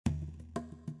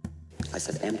I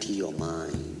said, empty your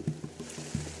mind.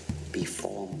 Be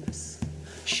formless,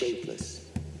 shapeless,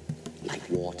 like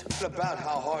water. It's about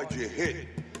how hard you hit.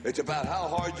 It's about how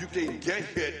hard you can get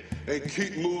hit and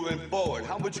keep moving forward.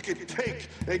 How much you can take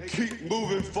and keep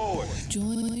moving forward.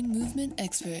 Join movement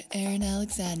expert Aaron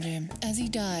Alexander as he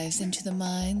dives into the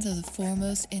minds of the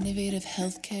foremost innovative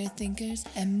healthcare thinkers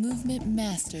and movement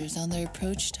masters on their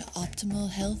approach to optimal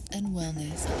health and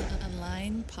wellness.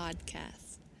 Align Podcast.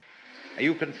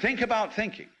 You can think about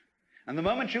thinking. And the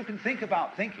moment you can think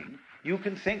about thinking, you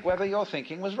can think whether your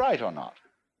thinking was right or not.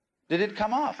 Did it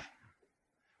come off?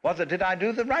 Did I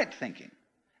do the right thinking?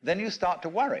 Then you start to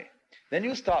worry. Then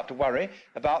you start to worry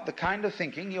about the kind of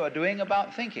thinking you are doing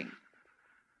about thinking.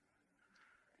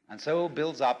 And so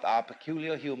builds up our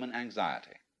peculiar human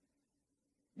anxiety.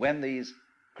 When these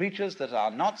creatures that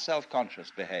are not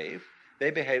self-conscious behave,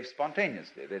 they behave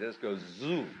spontaneously. They just go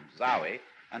zoom, zowie,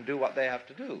 and do what they have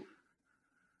to do.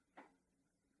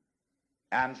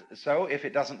 And so if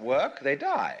it doesn't work, they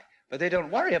die. But they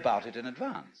don't worry about it in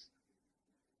advance.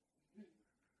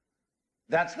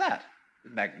 That's that.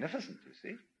 It's magnificent, you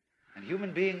see. And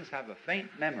human beings have a faint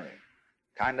memory,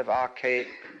 kind of archaic,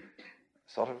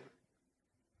 sort of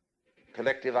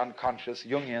collective unconscious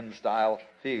Jungian-style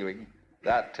feeling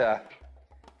that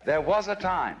there was a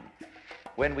time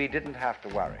when we didn't have to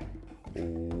worry.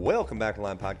 Welcome back to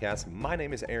Align Podcast. My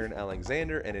name is Aaron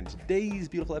Alexander, and in today's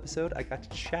beautiful episode, I got to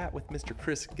chat with Mr.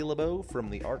 Chris Guillebeau from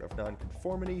The Art of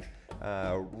Nonconformity.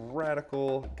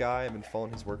 Radical guy. I've been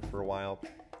following his work for a while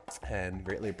and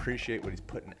greatly appreciate what he's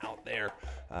putting out there.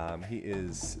 He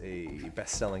is a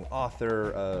best-selling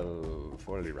author of,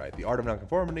 what did he write? The Art of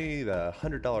Nonconformity, The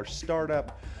 $100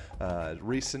 Startup,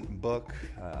 recent book,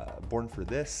 Born for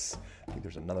This. I think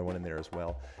there's another one in there as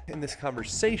well. In this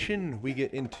conversation, we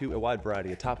get into a wide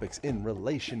variety of topics in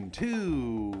relation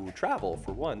to travel,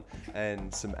 for one,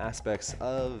 and some aspects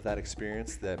of that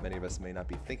experience that many of us may not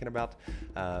be thinking about.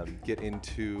 Get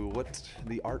into what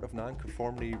the art of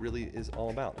nonconformity really is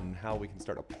all about and how we can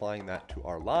start applying that to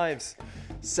our lives.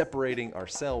 Separating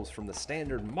ourselves from the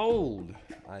standard mold,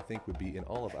 I think, would be in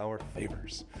all of our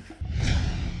favors.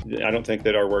 I don't think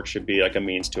that our work should be like a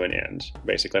means to an end,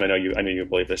 basically. And I know you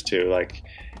believe this too. Like,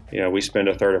 we spend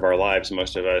a third of our lives,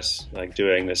 most of us, like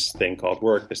doing this thing called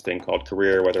work, this thing called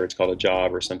career, whether it's called a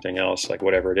job or something else, like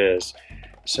whatever it is.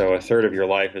 So a third of your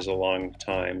life is a long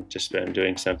time to spend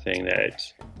doing something that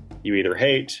you either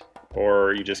hate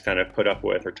or you just kind of put up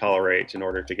with or tolerate in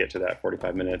order to get to that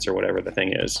 45 minutes or whatever the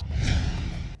thing is.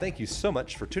 Thank you so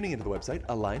much for tuning into the website,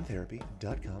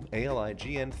 aligntherapy.com,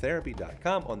 ALIGN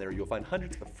therapy.com. On there, you'll find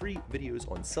hundreds of free videos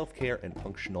on self-care and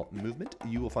functional movement.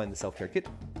 You will find the self-care kit,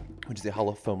 which is a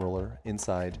hollow foam roller.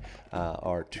 Inside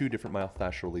are 2 different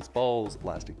myofascial release balls,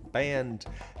 elastic band,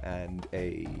 and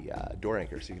a door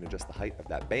anchor, so you can adjust the height of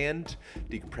that band,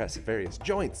 decompress various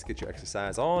joints, get your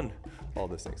exercise on, all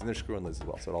those things. And there's screw and lids as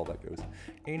well, so all that goes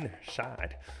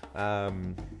inside.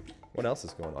 What else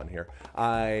is going on here?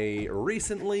 I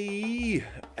recently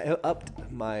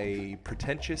upped my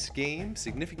pretentious game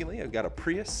significantly. I've got a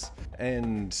Prius,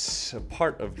 and a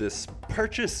part of this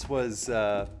purchase was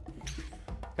kind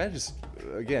of just,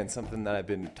 again, something that I've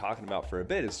been talking about for a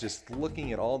bit. It's just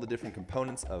looking at all the different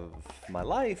components of my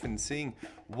life and seeing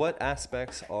what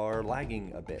aspects are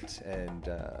lagging a bit and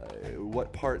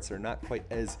what parts are not quite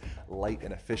as light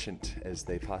and efficient as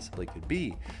they possibly could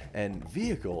be. And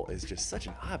vehicle is just such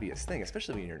an obvious thing,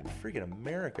 especially when you're in freaking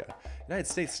America. The United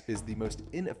States is the most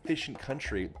inefficient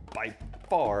country by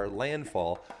far,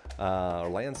 landslide,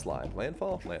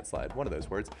 one of those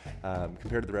words,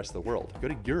 compared to the rest of the world. Go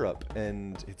to Europe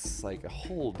and it's like a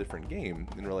whole different game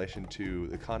in relation to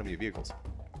the economy of vehicles.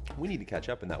 We need to catch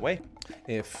up in that way.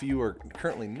 If you are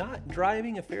currently not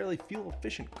driving a fairly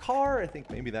fuel-efficient car, I think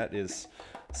maybe that is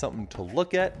something to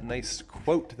look at. Nice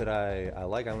quote that I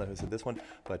like. I don't know who said this one,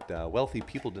 but wealthy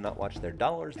people do not watch their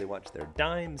dollars, they watch their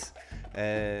dimes.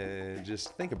 And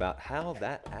just think about how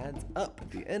that adds up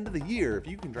at the end of the year. If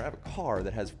you can drive a car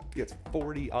that gets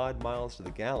 40 odd miles to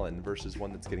the gallon versus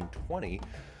one that's getting 20,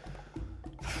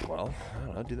 well, I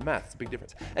don't know, do the math. It's a big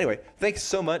difference. Anyway, thanks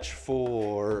so much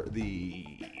for the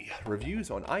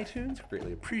reviews on iTunes.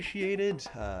 Greatly appreciated.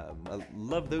 I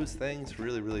love those things.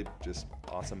 Really, really just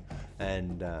awesome.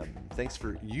 And thanks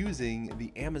for using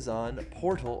the Amazon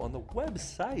portal on the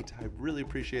website. I really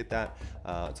appreciate that.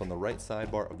 It's on the right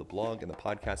sidebar of the blog and the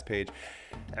podcast page.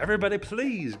 Everybody,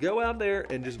 please go out there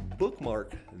and just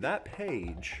bookmark that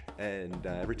page. And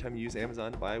every time you use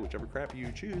Amazon to buy whichever crap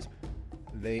you choose,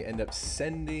 they end up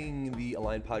sending the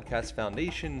Align Podcast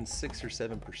Foundation 6 or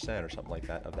 7% or something like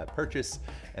that of that purchase,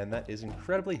 and that is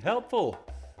incredibly helpful.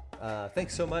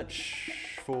 Thanks so much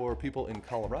for people in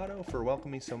Colorado for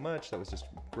welcoming me so much. That was just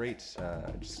great.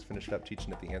 Just finished up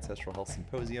teaching at the Ancestral Health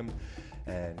Symposium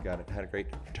and had a great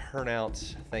turnout.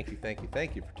 Thank you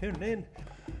for tuning in.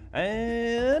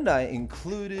 And I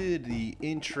included the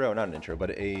intro, not an intro,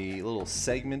 but a little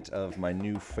segment of my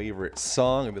new favorite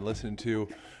song I've been listening to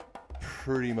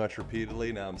pretty much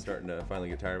repeatedly. Now I'm starting to finally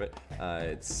get tired of it.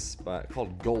 It's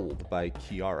called Gold by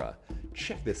Kiara.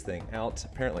 Check this thing out.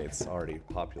 Apparently it's already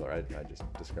popular. I just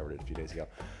discovered it a few days ago.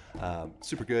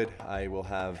 Super good. I will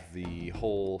have the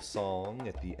whole song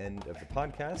at the end of the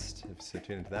podcast, so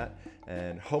tune into that.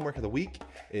 And homework of the week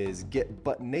is get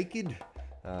butt naked,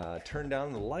 turn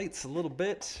down the lights a little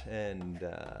bit, and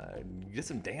get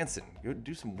some dancing. Go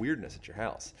do some weirdness at your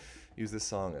house. Use this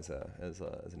song as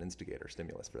an instigator,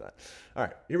 stimulus for that. All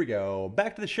right, here we go.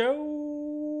 Back to the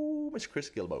show. Mr. Chris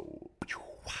Guillebeau.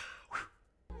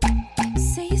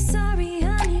 Say you're sorry,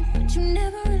 honey, but you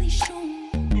never really show me.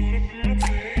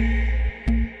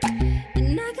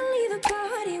 And I can leave the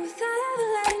party without ever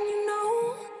letting you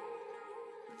know.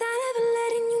 Without ever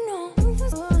letting you know.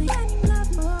 Rufus, boy, got me love,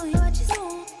 boy, what you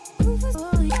know. Rufus,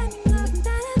 boy, got me love,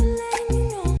 without ever letting you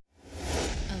know.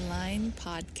 Align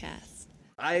Podcast.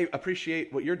 I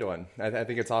appreciate what you're doing. I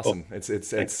think it's awesome.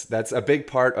 It's that's a big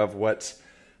part of what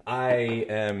I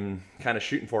am kind of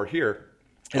shooting for here.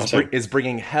 Is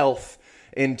bringing health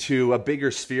into a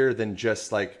bigger sphere than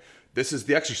just like, this is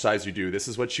the exercise you do, this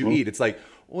is what you eat. It's like,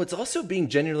 well, it's also being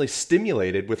genuinely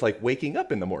stimulated with like waking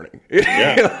up in the morning.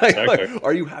 Yeah, exactly. Like,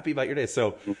 are you happy about your day?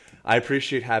 So I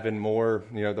appreciate having more,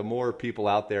 the more people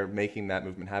out there making that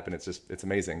movement happen. It's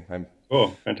amazing.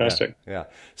 Oh, fantastic. Yeah.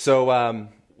 So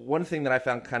one thing that I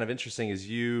found kind of interesting is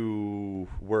you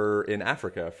were in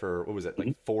Africa for, what was it,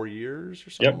 like 4 years or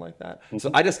something like that? Mm-hmm.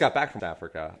 So I just got back from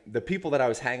Africa. The people that I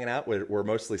was hanging out with were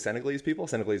mostly Senegalese people,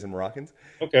 Senegalese and Moroccans.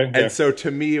 Okay. And so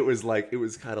to me, it was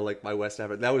kind of like my West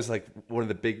Africa. That was like one of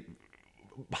the big,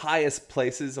 highest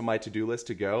places on my to-do list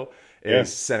to go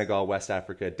is Senegal, West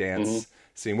Africa, dance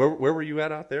scene. Where were you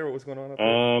out there? What was going on out there?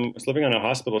 I was living on a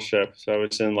hospital ship. So I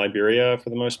was in Liberia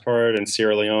for the most part, and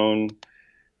Sierra Leone,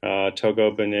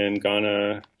 Togo, Benin,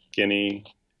 Ghana, Guinea.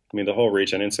 I mean, the whole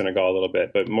region, in Senegal a little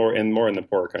bit, but more in the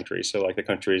poorer countries. So like the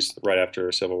countries right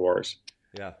after civil wars.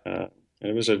 Yeah. And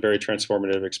it was a very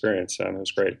transformative experience. It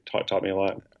was great. Taught me a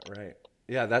lot. Right.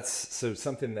 Yeah. That's so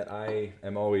something that I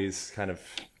am always kind of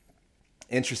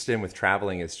interested in with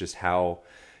traveling is just how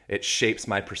it shapes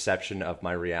my perception of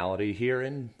my reality here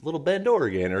in Little Bend,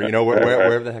 Oregon, or,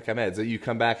 wherever the heck I'm at. So you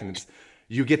come back and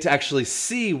you get to actually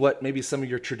see what maybe some of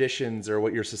your traditions or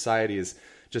what your society is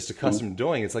just accustomed to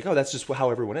doing. It's like, oh, that's just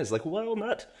how everyone is. Like, well,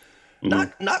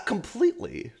 not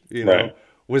completely. Right.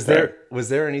 Was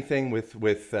there anything with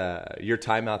your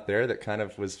time out there that kind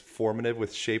of was formative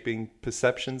with shaping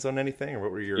perceptions on anything, or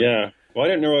what were your? Yeah. Well, I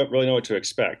didn't really know what to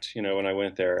expect. When I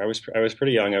went there, I was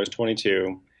pretty young. I was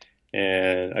 22,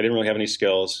 and I didn't really have any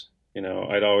skills.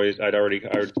 I'd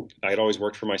always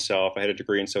worked for myself. I had a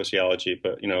degree in sociology,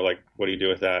 but what do you do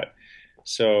with that?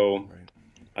 So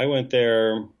I went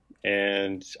there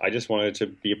and I just wanted to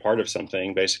be a part of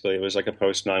something. Basically, it was like a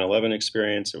post 9/11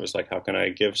 experience. It was like, how can I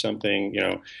give something,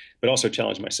 but also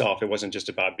challenge myself. It wasn't just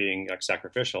about being like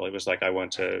sacrificial. It was like, I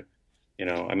want to, I'm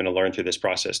going to learn through this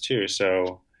process too.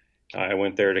 So I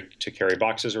went there to carry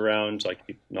boxes around,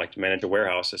 like to manage a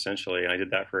warehouse essentially. And I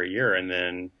did that for a year, and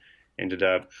then ended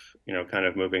up, kind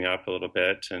of moving up a little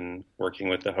bit and working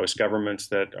with the host governments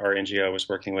that our NGO was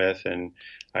working with. And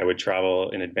I would travel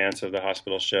in advance of the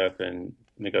hospital ship and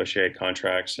negotiate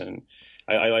contracts. And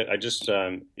I just,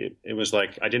 it was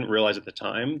like, I didn't realize at the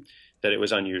time that it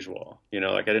was unusual.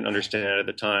 I didn't understand it at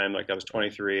the time. Like I was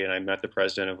 23 and I met the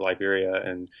president of Liberia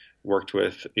and worked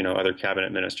with, other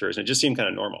cabinet ministers. And it just seemed kind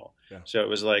of normal. Yeah. So it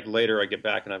was like later I get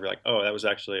back and I'd be like, oh, that was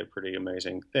actually a pretty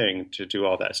amazing thing to do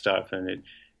all that stuff. And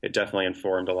it definitely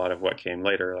informed a lot of what came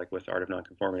later, like with Art of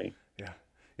Nonconformity. Yeah.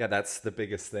 Yeah, that's the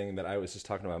biggest thing that I was just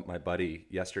talking about my buddy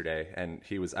yesterday. And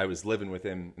I was living with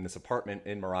him in this apartment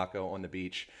in Morocco on the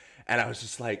beach. And I was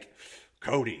just like,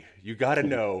 Cody, you got to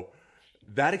know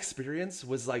that experience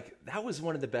was like, that was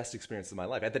one of the best experiences of my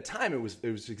life. At the time, it was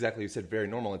exactly, you said, very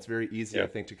normal. It's very easy, I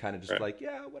think, to kind of just like,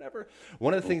 yeah, whatever.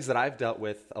 One of the things that I've dealt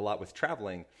with a lot with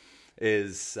traveling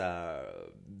is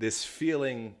this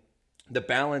feeling, the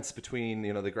balance between,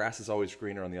 the grass is always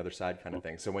greener on the other side kind of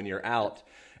thing. So when you're out,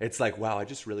 it's like, wow, I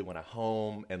just really want a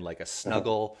home and like a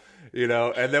snuggle, and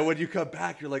then when you come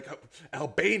back, you're like, oh,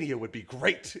 Albania would be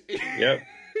great. Yep.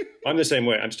 I'm the same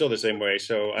way. I'm still the same way.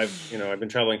 So I've been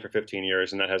traveling for 15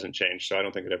 years and that hasn't changed. So I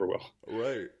don't think it ever will.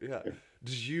 Right. Yeah.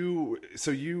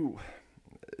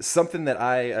 something that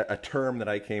a term that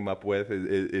I came up with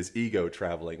is ego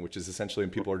traveling, which is essentially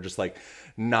when people are just like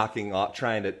knocking off,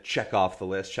 trying to check off the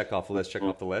list, check off the list, check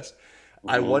off the list.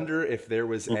 I wonder if there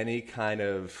was any kind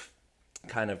of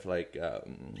like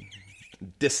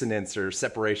dissonance or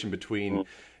separation between,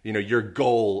 you know, your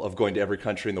goal of going to every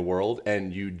country in the world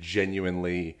and you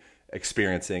genuinely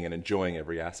experiencing and enjoying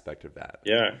every aspect of that.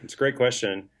 Yeah, it's a great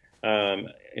question.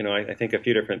 You know, I think a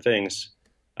few different things.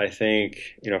 I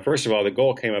think, you know, first of all, the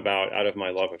goal came about out of my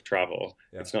love of travel.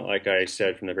 Yeah. It's not like I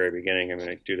said from the very beginning, I'm going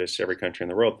to do this every country in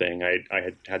the world thing. I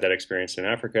had that experience in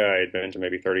Africa. I had been to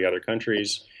maybe 30 other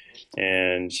countries.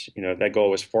 And, you know, that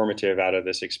goal was formative out of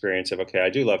this experience of, okay, I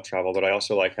do love travel, but I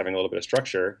also like having a little bit of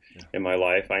structure in my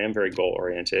life. I am very goal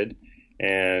oriented.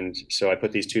 And so I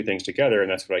put these two things together, and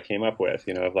that's what I came up with,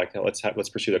 you know, of like, let's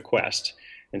pursue the quest.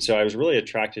 And so I was really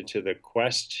attracted to the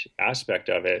quest aspect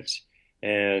of it.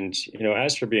 And, you know,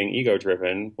 as for being ego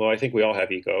driven, well, I think we all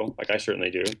have ego, like I certainly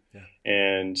do. Yeah.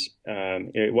 And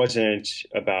it wasn't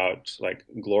about like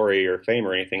glory or fame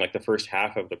or anything. Like the first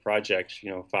half of the project,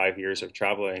 you know, 5 years of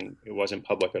traveling, it wasn't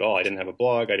public at all. I didn't have a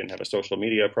blog. I didn't have a social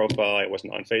media profile. I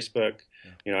wasn't on Facebook.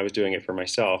 Yeah. You know, I was doing it for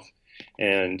myself.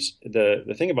 And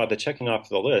the thing about the checking off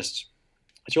the list,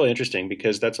 it's really interesting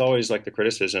because that's always like the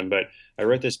criticism. But I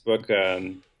wrote this book,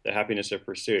 The Happiness of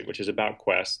Pursuit, which is about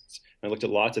quests. I looked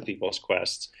at lots of people's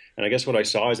quests. And I guess what I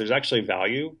saw is there's actually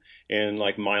value in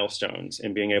like milestones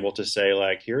and being able to say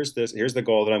like, here's the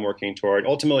goal that I'm working toward.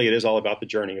 Ultimately, it is all about the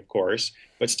journey, of course,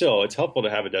 but still it's helpful to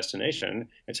have a destination.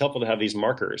 It's helpful to have these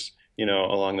markers, you know,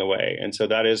 along the way. And so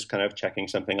that is kind of checking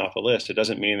something off a list. It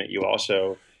doesn't mean that you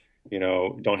also, you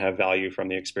know, don't have value from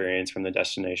the experience, from the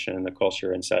destination, the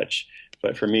culture and such.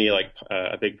 But for me, like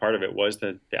a big part of it was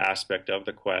the aspect of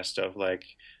the quest of like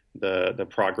the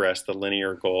progress, the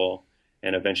linear goal,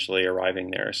 and eventually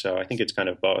arriving there. So I think it's kind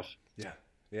of both. Yeah.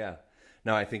 Yeah.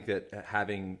 No, I think that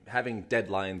having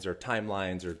deadlines or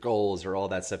timelines or goals or all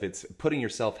that stuff, it's putting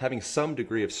yourself, having some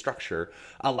degree of structure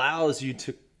allows you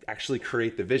to actually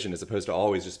create the vision as opposed to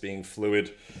always just being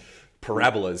fluid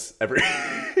parabolas every,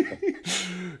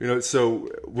 you know, so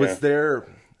was there,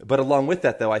 but along with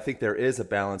that though, I think there is a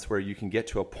balance where you can get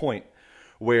to a point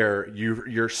where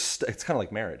it's kind of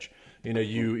like marriage. You know,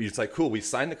 it's like, cool, we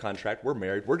signed the contract, we're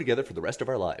married, we're together for the rest of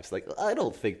our lives. Like, I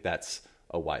don't think that's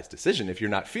a wise decision if you're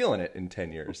not feeling it in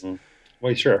 10 years. Mm-hmm.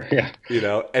 Well, sure, yeah. You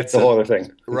know, it's a whole other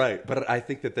thing. Right, but I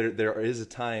think that there is a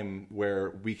time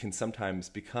where we can sometimes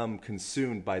become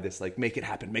consumed by this, like, make it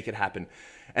happen.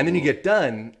 And then you get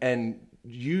done, and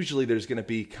usually there's going to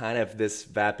be kind of this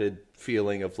vapid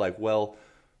feeling of like, well,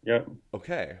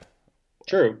 okay.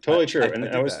 True, totally true. And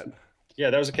that was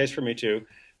the case for me too.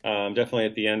 Definitely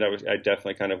at the end, I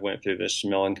definitely kind of went through this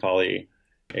melancholy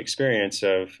experience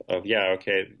of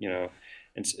okay, you know,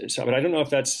 and so, but I don't know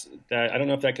if I don't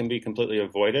know if that can be completely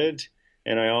avoided.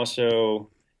 And I also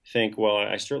think, well,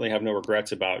 I certainly have no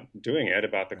regrets about doing it,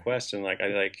 about the quest, and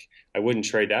I wouldn't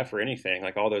trade that for anything,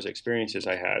 like all those experiences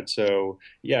I had. So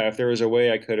yeah, if there was a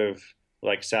way I could have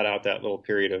like sat out that little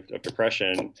period of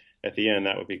depression at the end,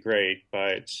 that would be great.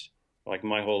 But like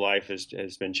my whole life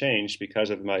has been changed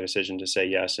because of my decision to say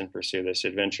yes and pursue this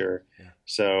adventure. Yeah.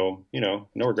 So, you know,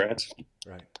 no regrets.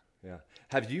 Right. Yeah.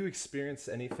 Have you experienced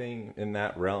anything in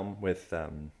that realm with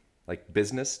like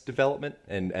business development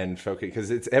and focus?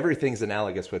 Because everything's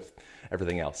analogous with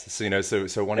everything else. So, you know,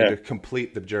 so wanting to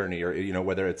complete the journey, or, you know,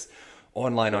 whether it's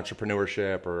online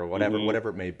entrepreneurship or whatever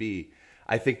it may be,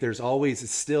 I think there's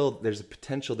a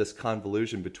potential, this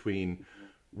convolution between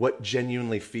what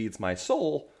genuinely feeds my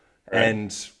soul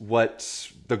and what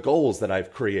the goals that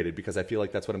I've created, because I feel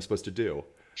like that's what I'm supposed to do.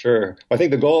 Sure. I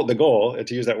think the goal,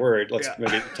 to use that word, let's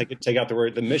maybe take out the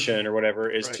word, the mission or whatever,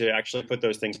 is to actually put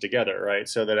those things together, right?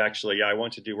 So that actually, I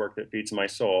want to do work that feeds my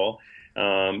soul,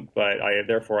 but I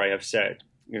have set,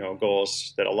 you know,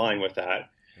 goals that align with that.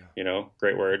 Yeah. You know,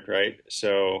 great word, right?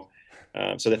 So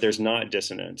that there's not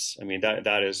dissonance. I mean,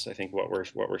 that is, I think, what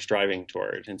we're striving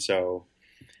toward, and so.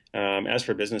 As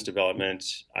for business development,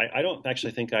 I don't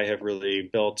actually think I have really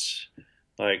built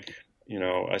like, you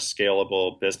know, a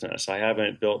scalable business. I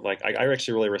haven't built I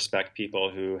actually really respect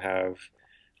people who have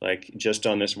like just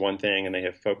done this one thing and they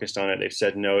have focused on it. They've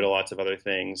said no to lots of other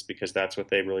things because that's what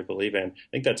they really believe in. I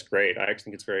think that's great. I actually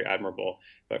think it's very admirable.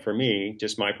 But for me,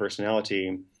 just my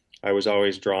personality, I was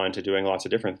always drawn to doing lots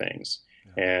of different things.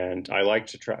 Yeah. And I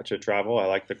liked to travel. I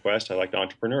liked the quest. I liked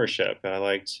entrepreneurship. I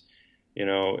liked, you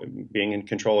know, being in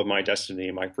control of my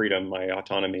destiny, my freedom, my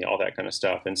autonomy, all that kind of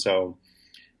stuff. And so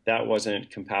that wasn't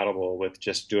compatible with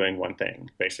just doing one thing,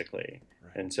 basically.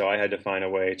 Right. And so I had to find a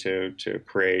way to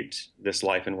create this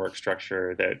life and work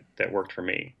structure that worked for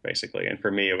me, basically. And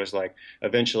for me, it was like,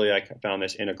 eventually I found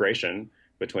this integration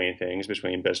between things,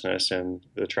 between business and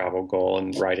the travel goal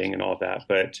and writing and all of that.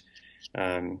 But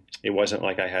it wasn't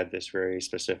like I had this very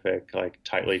specific, like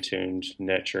tightly tuned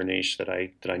niche that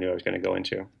I knew I was going to go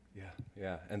into. Yeah,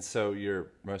 yeah. And so your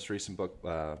most recent book,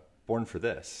 Born for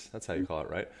This, that's how you call it,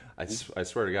 right? I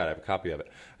swear to God, I have a copy of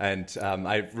it. And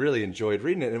I really enjoyed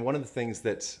reading it. And one of the things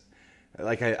that,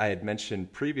 like I had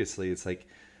mentioned previously, it's like,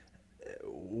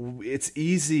 it's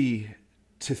easy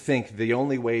to think the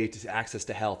only way to access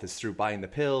to health is through buying the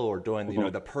pill or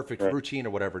doing, the perfect routine or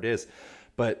whatever it is.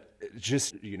 But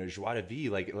just, joie de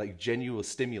vivre, like genuine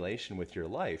stimulation with your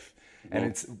life.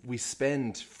 And we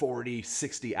spend 40,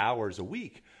 60 hours a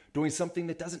week doing something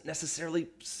that doesn't necessarily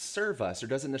serve us or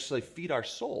doesn't necessarily feed our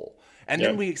soul. And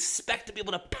then we expect to be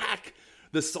able to pack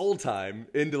the soul time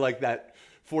into like that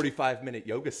 45-minute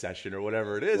yoga session or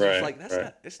whatever it is. Right, it's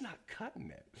like, it's not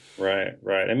cutting it.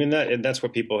 Right. I mean, that's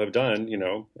what people have done,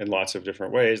 in lots of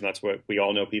different ways. And that's what we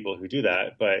all know people who do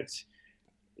that. But,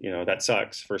 that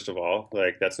sucks, first of all.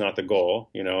 Like, that's not the goal,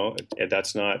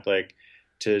 that's not like,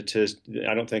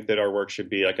 I don't think that our work should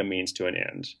be like a means to an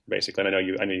end, basically. And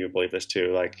I know you believe this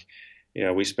too. Like,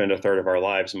 we spend a third of our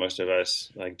lives, most of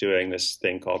us, like doing this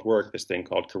thing called work, this thing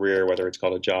called career, whether it's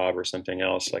called a job or something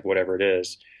else, like whatever it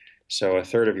is. So a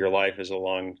third of your life is a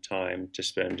long time to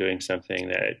spend doing something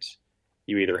that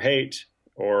you either hate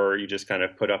or you just kind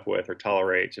of put up with or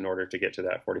tolerate in order to get to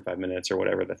that 45 minutes or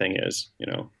whatever the thing is,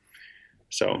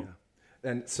 So. Yeah.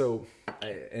 And so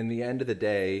in the end of the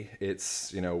day,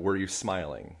 it's, were you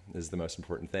smiling is the most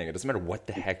important thing. It doesn't matter what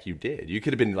the heck you did. You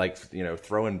could have been like,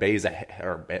 throwing bales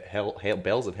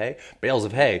of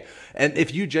hay. And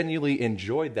if you genuinely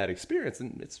enjoyed that experience,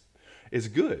 then it's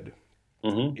good.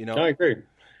 Mm-hmm. I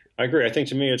agree. I think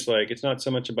to me, it's like, it's not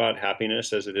so much about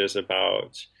happiness as it is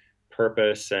about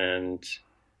purpose and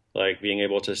like being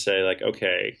able to say like,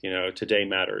 okay, today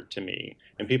mattered to me.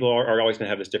 And people are always going to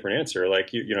have this different answer. Like,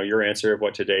 your answer of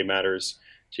what today matters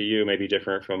to you may be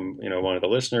different from, one of the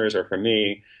listeners or from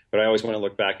me. But I always want to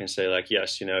look back and say like,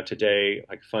 yes, today,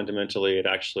 like fundamentally, it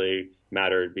actually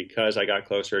mattered because I got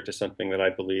closer to something that I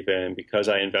believe in, because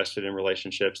I invested in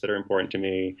relationships that are important to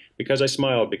me, because I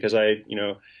smiled, because I,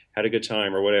 had a good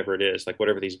time or whatever it is, like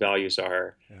whatever these values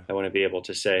are. Yeah. I want to be able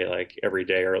to say like every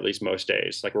day, or at least most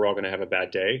days, like we're all going to have a bad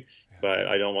day, but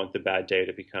I don't want the bad day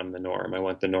to become the norm. I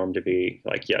want the norm to be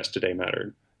like, yes, today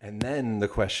mattered. And then the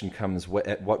question comes: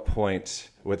 at what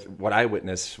point, with what I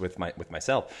witness with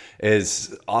myself,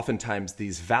 is oftentimes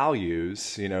these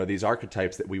values, these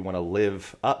archetypes that we want to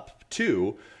live up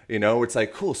to, it's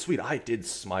like, cool, sweet, I did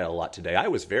smile a lot today. I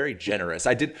was very generous.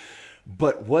 I did,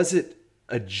 but was it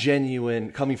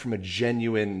coming from a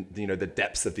genuine, the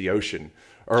depths of the ocean?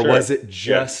 Or was it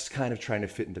just kind of trying to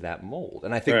fit into that mold?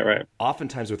 And I think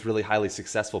oftentimes with really highly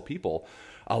successful people,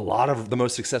 a lot of the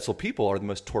most successful people are the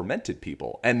most tormented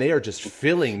people. And they are just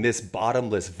filling this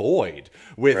bottomless void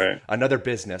with another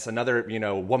business, another,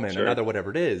 woman, another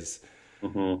whatever it is.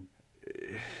 Mm-hmm.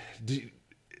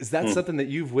 Is that something that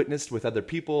you've witnessed with other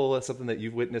people? Something that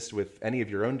you've witnessed with any of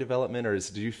your own development? Or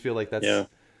do you feel like that's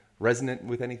resonant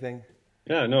with anything?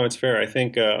 Yeah, no, it's fair. I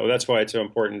think that's why it's so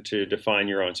important to define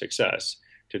your own success,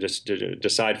 to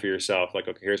decide for yourself, like,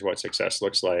 okay, here's what success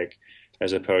looks like,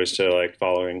 as opposed to like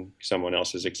following someone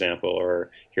else's example,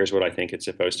 or here's what I think it's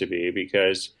supposed to be.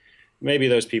 Because maybe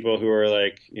those people who are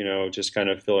like, just kind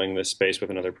of filling this space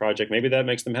with another project, maybe that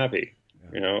makes them happy,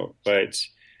 but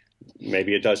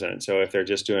maybe it doesn't. So if they're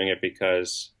just doing it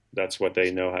because that's what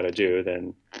they know how to do,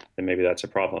 then maybe that's a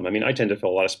problem. I mean, I tend to fill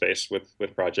a lot of space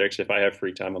with projects. If I have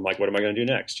free time, I'm like, what am I going to do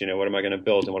next? What am I going to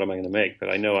build and what am I going to make? But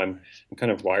I know I'm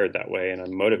kind of wired that way, and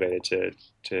I'm motivated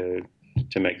to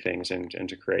make things and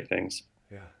to create things.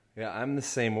 Yeah, I'm the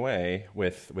same way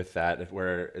with that.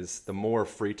 Whereas the more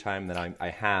free time that I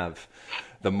have,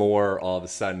 the more all of a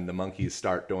sudden the monkeys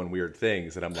start doing weird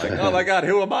things, and I'm like, oh my God,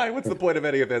 who am I? What's the point of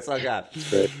any of this? Oh God.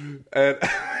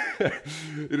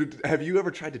 And have you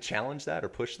ever tried to challenge that or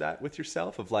push that with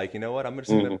yourself? Of like, you know what,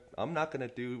 I'm not gonna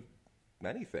do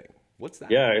anything. What's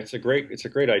that? Yeah, it's a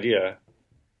great idea.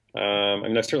 I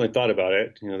mean, I've certainly thought about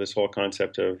it. This whole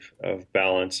concept of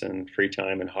balance and free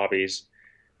time and hobbies.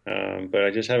 But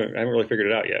I just haven't really figured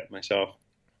it out yet myself.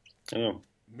 I don't know.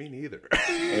 Me neither.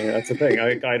 I mean, that's the thing.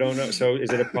 I don't know. So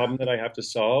is it a problem that I have to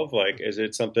solve? Like, is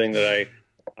it something that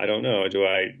I don't know. Do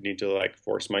I need to like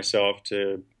force myself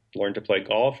to learn to play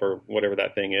golf or whatever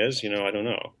that thing is? I don't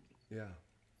know. Yeah.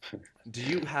 Do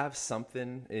you have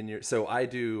something in your? So I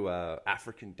do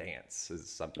African dance is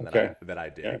something Okay. that I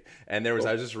dig. Yeah. And I was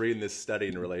just reading this study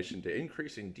in relation to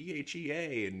increasing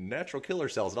DHEA and natural killer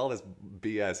cells and all this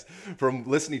BS from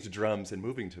listening to drums and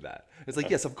moving to that. It's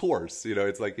like, yes, of course.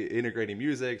 It's like integrating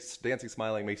music, dancing,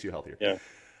 smiling makes you healthier. Yeah.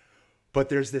 But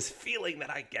there's this feeling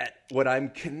that I get when I'm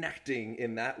connecting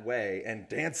in that way and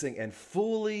dancing and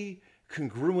fully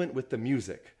congruent with the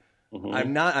music.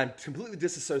 Mm-hmm. I'm completely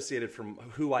disassociated from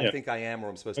who I think I am or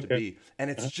I'm supposed to be. And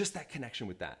it's just that connection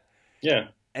with that. Yeah.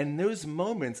 And those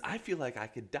moments, I feel like I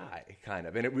could die, kind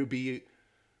of. And it would be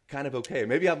kind of okay.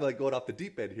 Maybe I'm like going off the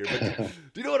deep end here. But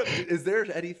do you know is there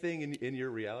anything in your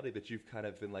reality that you've kind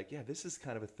of been like, yeah, this is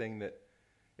kind of a thing that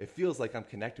it feels like I'm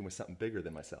connecting with something bigger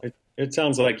than myself? It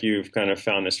sounds like you've kind of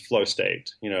found this flow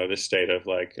state, this state of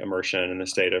like immersion and the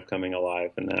state of coming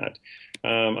alive and that.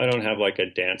 I don't have like a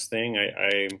dance thing.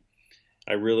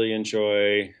 I really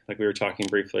enjoy, like we were talking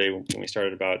briefly when we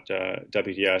started about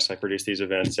WDS. I produce these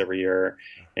events every year,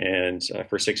 and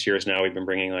for 6 years now, we've been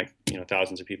bringing like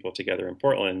thousands of people together in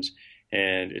Portland,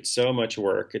 and it's so much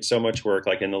work. It's so much work,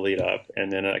 like in the lead up,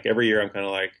 and then like every year, I'm kind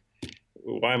of like,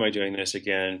 why am I doing this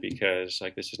again? Because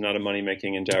like this is not a money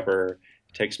making endeavor.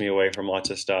 It takes me away from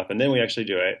lots of stuff, and then we actually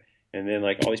do it. And then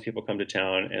like all these people come to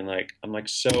town and like, I'm like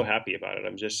so happy about it.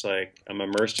 I'm just like, I'm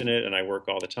immersed in it and I work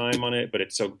all the time on it, but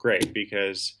it's so great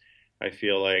because I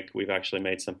feel like we've actually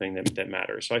made something that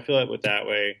matters. So I feel it that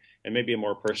way. And maybe a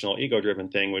more personal ego driven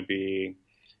thing would be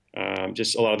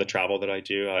just a lot of the travel that I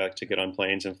do. I like to get on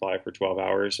planes and fly for 12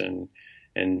 hours and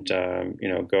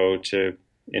go to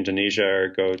Indonesia or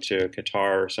go to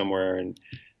Qatar or somewhere and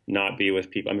not be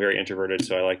with people. I'm very introverted,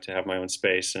 so I like to have my own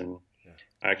space, and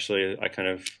I kind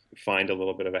of find a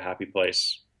little bit of a happy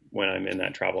place when I'm in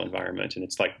that travel environment, and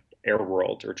it's like air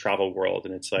world or travel world,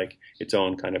 and it's like its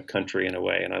own kind of country in a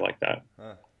way, and I like that.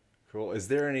 Cool. Is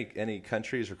there any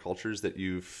countries or cultures that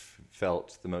you've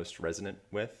felt the most resonant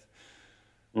with?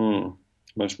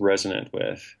 Most resonant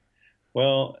with?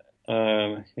 Well, we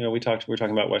were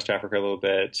talking about West Africa a little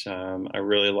bit. I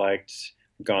really liked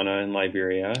Ghana and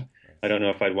Liberia. I don't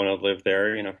know if I'd want to live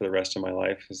there, for the rest of my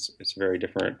life. It's a very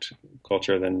different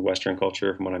culture than Western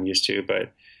culture from what I'm used to,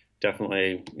 but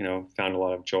definitely, found a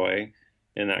lot of joy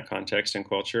in that context and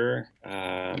culture.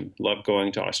 Love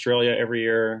going to Australia every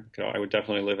year. I would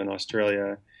definitely live in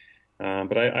Australia.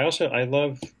 But I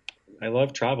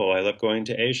love travel. I love going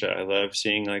to Asia. I love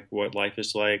seeing like what life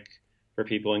is like for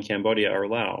people in Cambodia or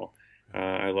Laos.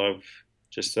 I love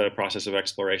just the process of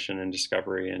exploration and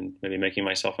discovery and maybe making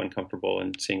myself uncomfortable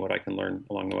and seeing what I can learn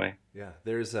along the way. Yeah,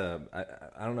 there's I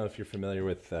don't know if you're familiar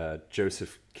with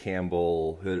Joseph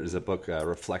Campbell. There's a book,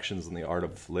 Reflections on the Art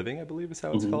of Living, I believe is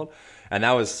how it's called. And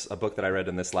that was a book that I read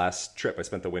in this last trip. I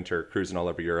spent the winter cruising all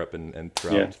over Europe and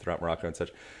throughout Morocco and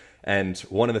such. And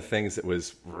one of the things that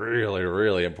was really,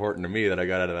 really important to me that I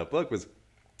got out of that book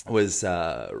was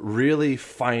really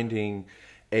finding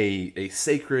a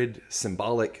sacred,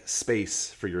 symbolic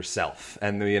space for yourself.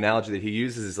 And the analogy that he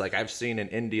uses is like, I've seen in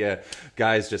India,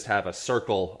 guys just have a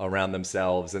circle around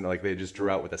themselves and like they just drew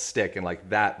out with a stick, and like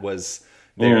that was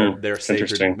their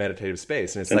sacred meditative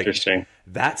space. And it's like,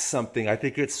 that's something I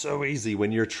think it's so easy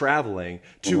when you're traveling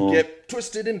to get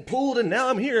twisted and pulled, and now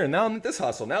I'm here, and now I'm at this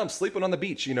hustle, now I'm sleeping on the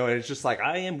beach, and it's just like,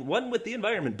 I am one with the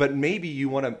environment. But maybe you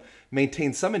want to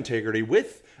maintain some integrity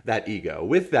with that ego,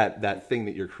 with that thing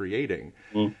that you're creating.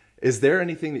 Is there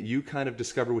anything that you kind of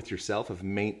discover with yourself of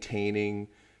maintaining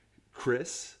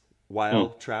Chris while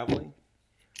traveling?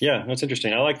 Yeah, that's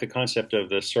interesting. I like the concept of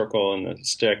the circle and the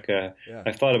stick.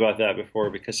 I've thought about that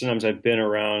before because sometimes I've been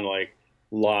around like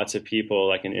lots of people,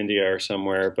 like in India or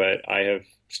somewhere, but I've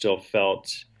still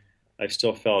felt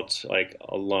like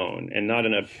alone, and not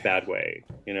in a bad way,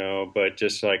 but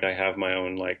just like I have my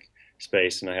own like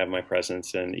space and I have my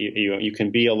presence, and you can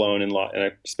be alone in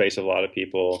a space of a lot of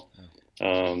people.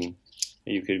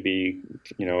 You could be,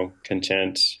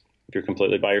 content if you're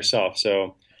completely by yourself.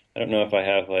 So I don't know if I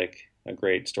have like a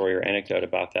great story or anecdote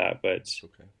about that, but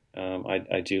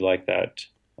I do like that.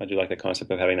 I do like the concept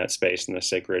of having that space in the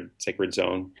sacred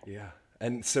zone. Yeah.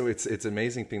 And so it's an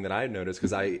amazing thing that I noticed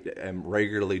because I am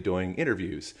regularly doing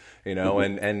interviews,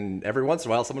 and every once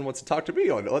in a while someone wants to talk to me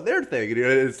on their thing.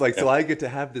 It's like, so I get to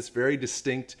have this very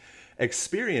distinct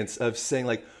experience of saying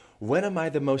like, when am I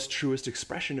the most truest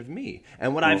expression of me?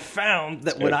 And what I found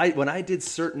that when I did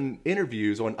certain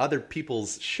interviews on other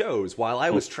people's shows while I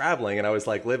was traveling and I was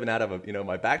like living out of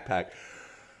my backpack,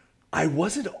 I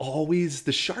wasn't always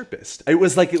the sharpest. It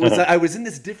was like I was in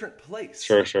this different place.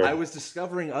 Sure. I was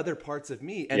discovering other parts of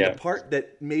me, and Yeah. the part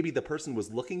that maybe the person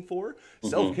was looking for,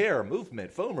 self-care,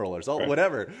 movement, foam rollers,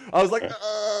 whatever. I was like,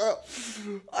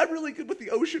 I'm really good with the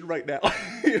ocean right now.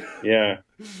 Yeah.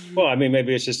 Well, I mean,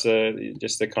 maybe it's just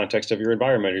the context of your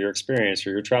environment or your experience,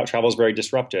 or your travel is very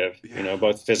disruptive,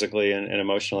 both physically and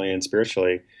emotionally and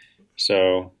spiritually.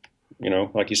 So,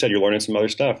 like you said, you're learning some other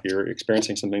stuff. You're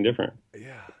experiencing something different.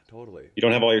 Yeah, totally. You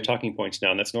don't have all your talking points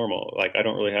down. That's normal. Like, I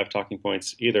don't really have talking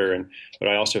points either. But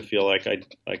I also feel like I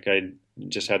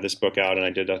just had this book out, and I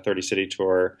did a 30-city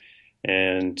tour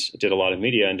and did a lot of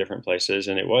media in different places.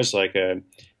 And it was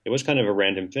it was kind of a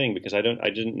random thing, because I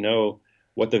didn't know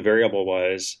what the variable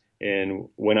was in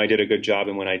when I did a good job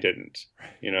and when I didn't.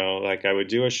 Like, I would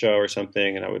do a show or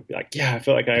something and I would be like, yeah, I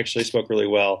feel like I actually spoke really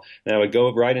well. And I would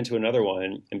go right into another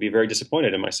one and be very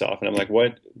disappointed in myself. And I'm like,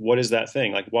 what is that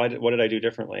thing? Like, what did I do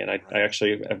differently? And I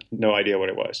actually have no idea what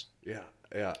it was. Yeah.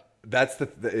 Yeah. That's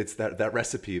it's that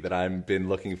recipe that I've been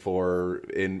looking for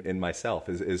in myself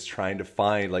is trying to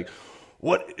find, like,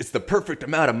 what is the perfect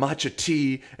amount of matcha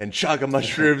tea and chaga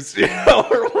mushrooms,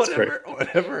 or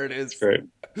whatever it is. Great.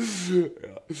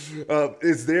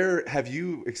 Have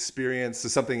you experienced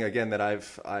something, again, that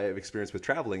I've experienced with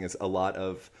traveling, is a lot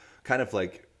of kind of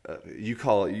like, you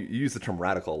use the term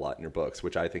radical a lot in your books,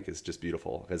 which I think is just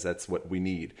beautiful, because that's what we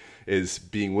need, is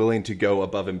being willing to go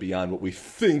above and beyond what we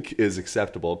think is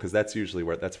acceptable, because that's usually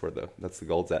that's the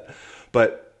gold's at.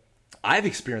 But I've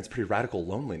experienced pretty radical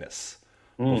loneliness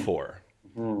before,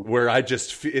 where I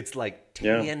just it's like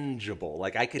tangible,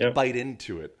 like I could bite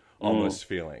into it almost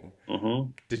feeling.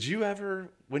 Did you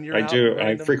ever, when you're out?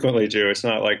 I frequently do. It's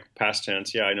not like past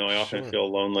tense. Yeah, I know. I often feel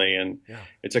lonely, and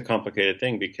it's a complicated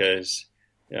thing, because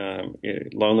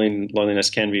loneliness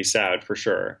can be sad for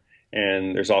sure,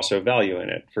 and there's also value in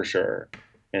it for sure.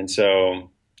 And so,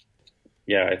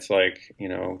 yeah, it's like,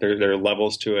 there are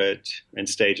levels to it and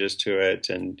stages to it,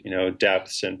 and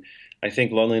depths. And I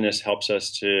think loneliness helps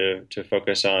us to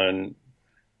focus on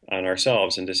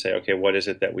ourselves and to say, okay, what is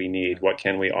it that we need? What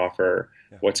can we offer?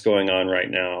 What's going on right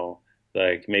now?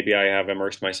 Like, maybe I have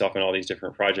immersed myself in all these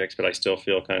different projects, but I still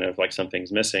feel kind of like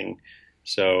something's missing.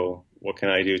 So what can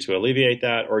I do to alleviate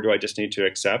that? Or do I just need to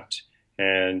accept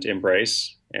and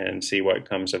embrace and see what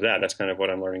comes of that? That's kind of what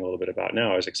I'm learning a little bit about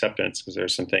now, is acceptance, because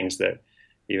there's some things that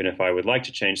even if I would like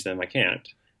to change them, I can't.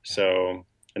 So,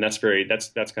 and that's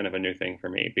kind of a new thing for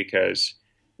me, because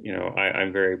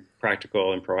I'm very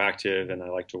practical and proactive, and I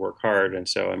like to work hard, and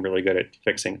so I'm really good at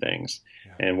fixing things.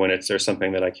 And when there's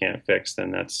something that I can't fix, then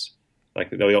that's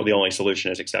like the only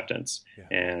solution is acceptance,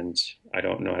 and I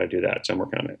don't know how to do that, so I'm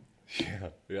working on it.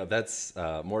 Yeah, that's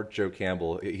more Joe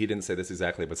Campbell. He didn't say this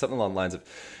exactly, but something along the lines of,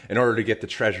 in order to get the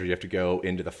treasure, you have to go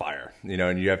into the fire,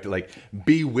 and you have to, like,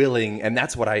 be willing. And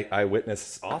that's what I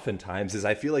witness oftentimes, is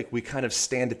I feel like we kind of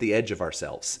stand at the edge of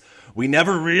ourselves. We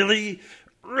never really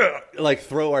like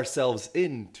throw ourselves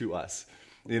into us.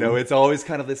 It's always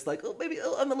kind of this, like,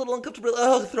 I'm a little uncomfortable.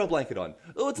 Oh, throw a blanket on.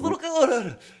 Oh, it's a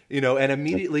little, and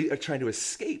immediately trying to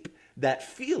escape that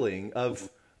feeling of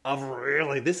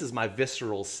really, this is my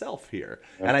visceral self here.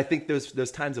 And I think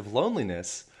those times of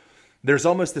loneliness, there's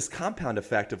almost this compound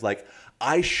effect of, like,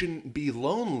 I shouldn't be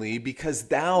lonely, because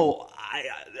now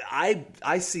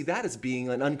I see that as being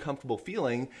an uncomfortable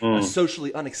feeling, a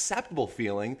socially unacceptable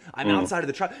feeling. I'm outside of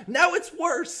the tribe. Now it's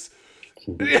worse.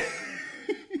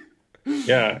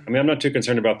 Yeah, I mean, I'm not too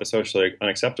concerned about the socially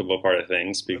unacceptable part of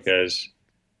things, because,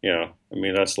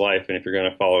 that's life. And if you're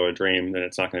going to follow a dream, then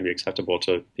it's not going to be acceptable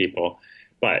to people.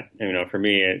 But, for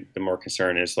me, the more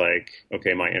concern is, like,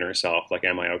 okay, my inner self, like,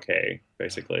 am I okay,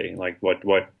 basically? Like,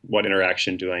 what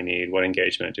interaction do I need? What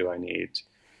engagement do I need?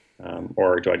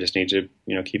 Or do I just need to,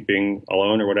 keep being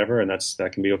alone or whatever? And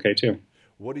that can be okay too.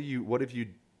 What have you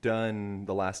done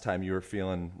the last time you were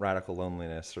feeling radical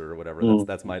loneliness or whatever?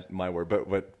 That's my word. But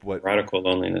what radical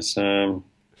loneliness? I don't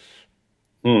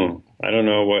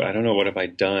know. What have I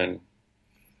done?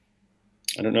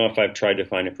 I don't know if I've tried to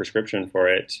find a prescription for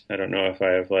it. I don't know if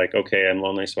I have, like, okay, I'm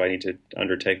lonely, so I need to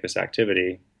undertake this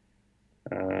activity.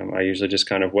 I usually just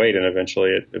kind of wait, and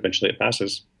eventually it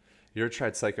passes. You ever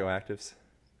tried psychoactives?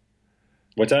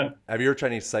 What's that? Have you ever tried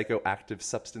any psychoactive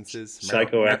substances?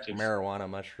 Psychoactive marijuana,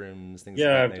 mushrooms, things like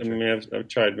of that nature? Yeah, I've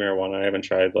tried marijuana. I haven't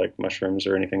tried, like, mushrooms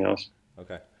or anything else.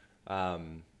 Okay.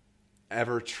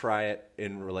 Ever try it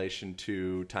in relation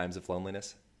to times of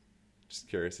loneliness? Just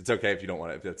curious. It's okay if you don't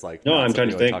want it. If it's like, no, I'm trying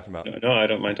to think. No, I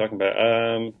don't mind talking about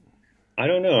it. I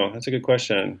don't know. That's a good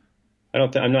question.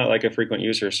 I'm not like a frequent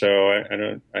user, so I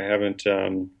don't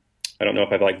know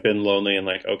if I've, like, been lonely and,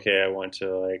 like, okay, I want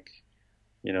to, like,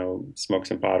 smoke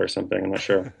some pot or something. I'm not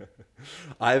sure.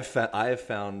 I've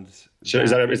found.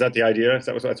 Is that the idea?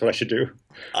 That's what I should do?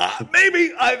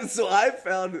 Maybe. I've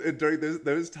found during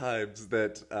those times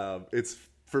that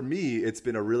for me, it's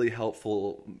been a really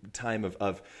helpful time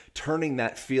of turning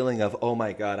that feeling of, oh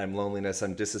my God, I'm loneliness,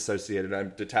 I'm disassociated, I'm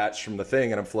detached from the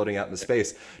thing, and I'm floating out into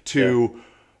space to,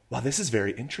 wow, this is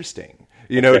very interesting.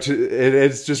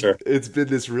 It's just, It's been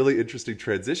this really interesting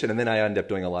transition. And then I end up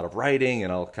doing a lot of writing,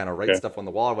 and I'll kind of write stuff on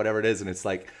the wall or whatever it is. And it's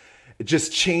like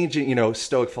just changing,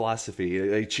 Stoic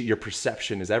philosophy. Your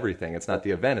perception is everything. It's not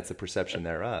the event, it's the perception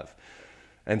thereof.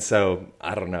 And so,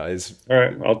 I don't know. All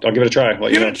right, I'll give it a try.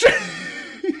 Give it a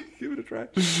try.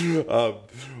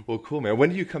 Well, cool, man. When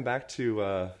do you come back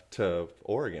to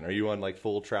Oregon? Are you on like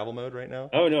full travel mode right now?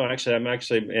 Oh no, actually, I'm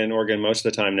in Oregon most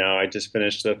of the time now. I just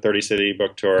finished the 30-city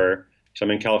book tour, so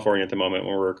I'm in California at the moment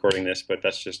when we're recording this. But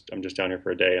I'm just down here for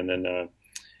a day, and then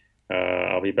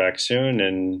I'll be back soon.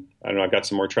 And I don't know, I've got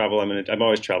some more travel. I'm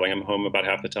always traveling. I'm home about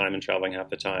half the time and traveling half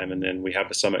the time. And then we have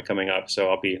the summit coming up, so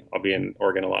I'll be in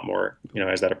Oregon a lot more,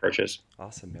 as that approaches.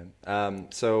 Awesome, man.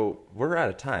 So we're out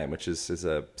of time, which is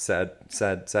a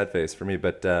sad face for me.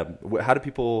 But how do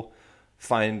people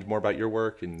find more about your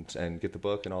work and get the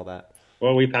book and all that?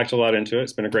 Well, we packed a lot into it.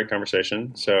 It's been a great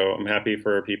conversation. So I'm happy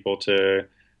for people to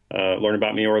learn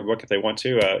about me or the book if they want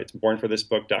to. It's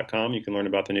bornforthisbook.com. You can learn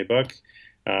about the new book.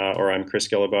 Or I'm Chris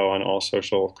Guillebeau on all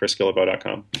social,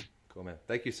 chrisguillebeau.com. Cool, man.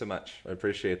 Thank you so much. I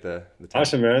appreciate the time.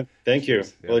 Awesome, man. Thank you.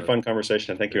 Really fun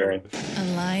conversation. Thank you, Aaron.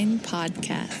 Align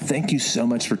Podcast. Thank you so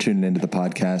much for tuning into the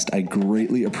podcast. I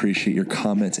greatly appreciate your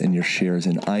comments and your shares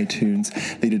in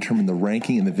iTunes. They determine the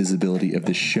ranking and the visibility of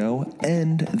this show,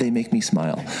 and they make me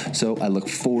smile. So I look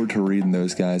forward to reading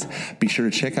those, guys. Be sure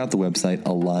to check out the website,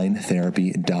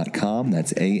 aligntherapy.com.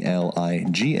 That's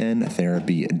ALIGN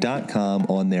therapy.com.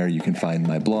 On there, you can find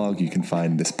my blog. You can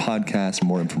find this podcast,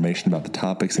 more information about the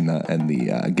topics and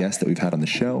the guests that we've had on the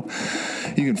show.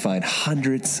 You can find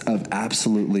hundreds of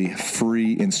absolutely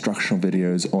free instructional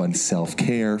videos on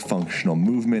self-care, functional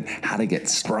movement, how to get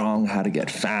strong, how to get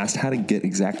fast, how to get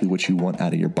exactly what you want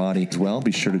out of your body. As well,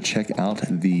 be sure to check out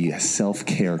the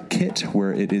self-care kit,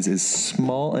 where it is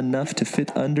small enough to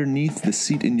fit underneath the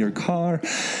seat in your car.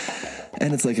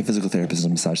 And it's like a physical therapist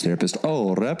and a massage therapist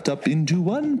all wrapped up into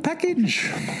one package.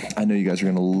 I know you guys are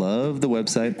going to love the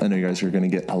website. I know you guys are going to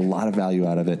get a lot of value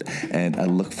out of it. And I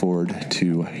look forward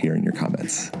to hearing your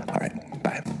comments. All right.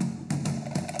 Bye.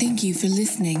 Thank you for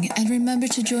listening, and remember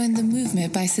to join the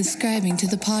movement by subscribing to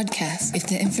the podcast. If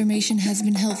the information has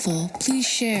been helpful, please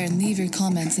share and leave your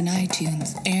comments in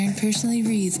iTunes. Aaron personally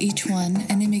reads each one,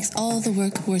 and it makes all the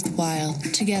work worthwhile.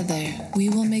 Together, we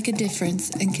will make a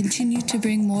difference and continue to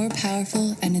bring more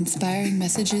powerful and inspiring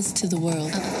messages to the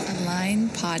world. Align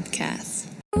Podcast.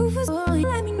 Rufus, boy,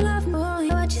 let me love, boy,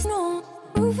 what you know.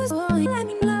 Rufus, boy, let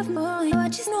me love, boy,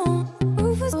 what you know.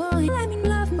 Rufus, boy, let me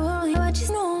love, boy, what you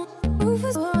know.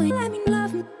 Rufus, boy, let me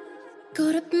love me.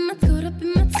 Caught up in my tape.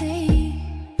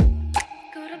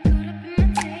 Caught up in my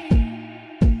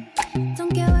tape.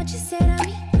 Don't care what you say to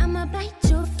me, I'ma bite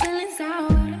your feelings out.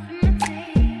 Caught up in my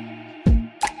tape.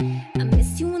 I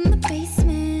miss you in the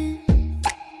basement.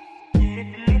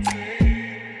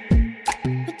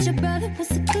 But your brother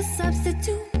was a good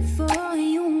substitute for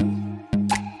you.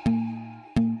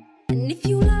 And if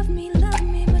you love me,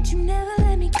 but you never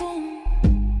let me go.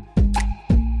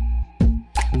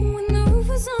 When the roof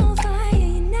was on fire,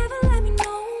 you never let me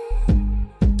know.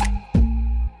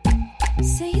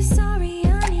 Say you're sorry.